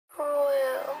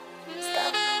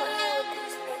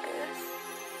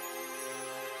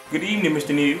Good evening,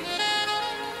 Mr. Neal.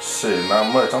 Shit,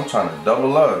 not much. I'm trying to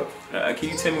double up. Can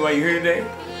you tell me why you're here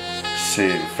today?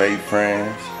 Shit, fake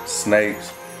friends,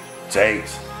 snakes,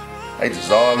 jakes. They just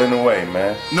all in the way,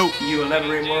 man. Nope. Can you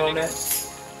elaborate more on that?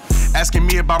 Asking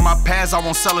me about my past, I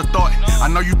won't sell a thought. I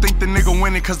know you think the nigga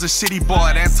winning cause the shit he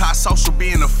bought. Anti-social,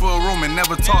 be in a full room and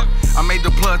never talk. I made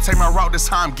the plug take my route, this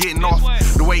how I'm getting off.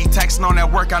 The way he taxing on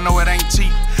that work, I know it ain't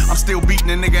cheap. I'm still beating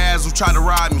the nigga ass who tried to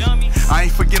ride me. I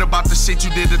ain't forget about the shit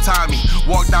you did to Tommy.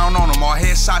 Walk down on him, all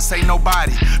headshots ain't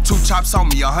nobody. 2 chops on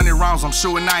me, 100 rounds, I'm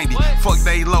shooting 90. Fuck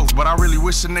they loaf, but I really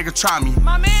wish a nigga try me.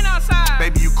 My man outside.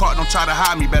 Baby, you caught, don't try to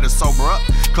hide me, better sober up.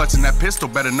 Clutching that pistol,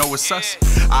 better know it's us.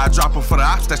 I drop him for the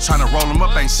ops that's tryna roll him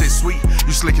up, ain't shit sweet.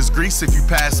 You slick as grease if you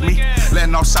pass me.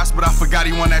 Letting off shots, but I forgot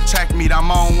he won that track meet,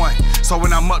 I'm on one. So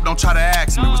when I'm up, don't try to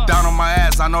ask me. Was down on my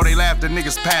ass, I know they laughed, the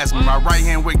niggas passed me. My right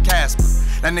hand with Casper.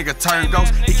 That nigga turned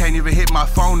ghost, he can't even hit my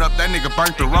phone up, that nigga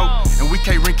burnt the rope. And we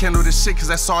can't rekindle this shit cause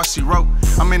that's all she wrote.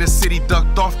 I'm in the city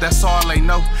ducked off, that's all they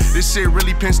know. This shit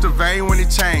really pinched the vein when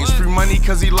it changed. Free money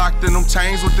cause he locked in them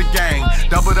chains with the gang.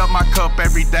 Doubled up my cup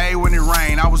every day when it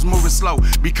rained. I was moving slow,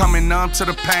 becoming numb to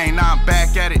the pain. Now I'm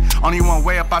back at it, only one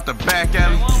way up out the back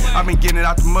alley. I been getting it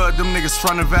out the mud, them niggas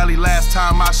from the valley. Last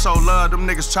time I showed love, them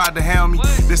niggas tried to help me.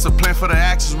 Discipline for the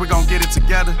actions, we gon' get it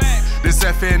together. This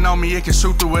FN on me, it can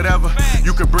shoot through whatever.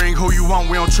 You can bring who you want,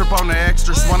 we don't trip on the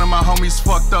extras. One of my homies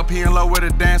fucked up, he in love with a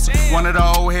dancer. One of the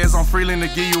old heads on Freeland to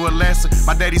give you a lesson.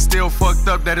 My daddy still fucked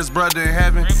up, that his brother in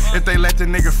heaven. If they let the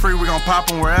nigga free, we gon' pop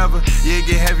him wherever. Yeah, it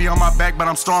get heavy on my back, but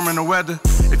I'm storming the weather.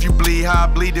 If you bleed how I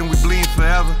bleed, then we bleed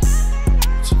forever.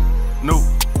 No.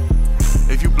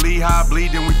 If you bleed how I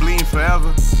bleed, then we bleed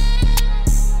forever.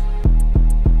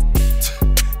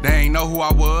 They ain't know who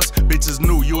I was, bitches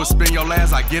knew you would spend your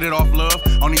last, I get it off love.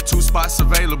 Only 2 spots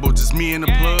available, just me and the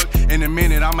plug. In a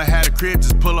minute, I'ma have a crib,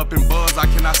 just pull up and buzz. I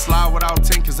cannot slide without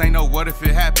 10, cause ain't no what if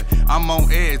it happened. I'm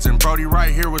on edge, and Brody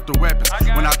right here with the weapons.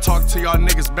 When I talk to y'all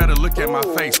niggas, better look at my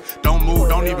face. Don't move,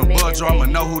 don't even budge, or I'ma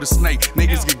know who to snake.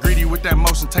 Niggas get greedy with that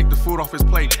motion, take the food off his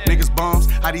plate. Niggas bums,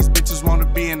 how these bitches wanna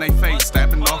be in they face.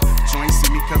 Stabbing off, but you ain't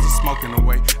see me cause it's smoking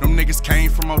away. Them niggas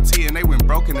came from OT and they went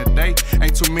broken today.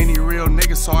 Ain't too many real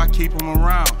niggas, so I keep them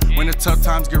around. When the tough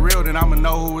times get real, then I'ma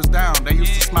know who is down. They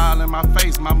used to smile in my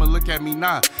face, mama look at me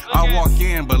now. I walk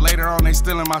in, but later on they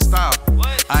still in my style.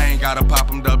 I ain't gotta pop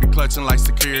them, they'll be clutching like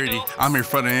security. I'm here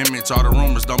for the image, all the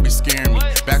rumors don't be scaring me.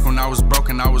 Back when I was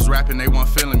broken, I was rapping, they weren't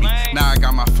feeling me. Now I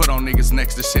got my foot on niggas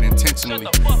next to shit intentionally.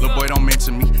 Lil' boy don't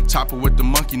mention me, chopper with the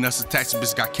monkey nuts attached,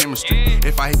 bitch got chemistry.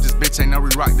 If I hit this bitch, ain't no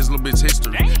re-rock, this little bitch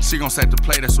history. She gon' set the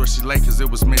play, that's where she lay, cause it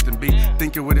was meant to be.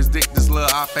 Thinking with his dick, this little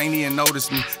op ain't even notice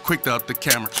me. Quick to up the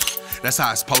camera. That's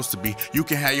how it's supposed to be. You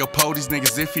can have your po, these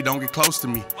niggas if you don't get close to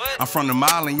me. I'm from the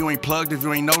mile and you ain't plugged if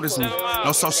you ain't noticed me.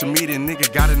 No social media,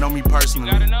 nigga gotta know me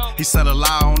personally. He said a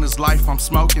lie on his life, I'm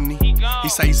smoking me. He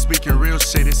say he speaking real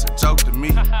shit, it's a joke to me.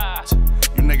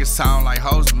 You niggas sound like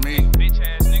hoes to me.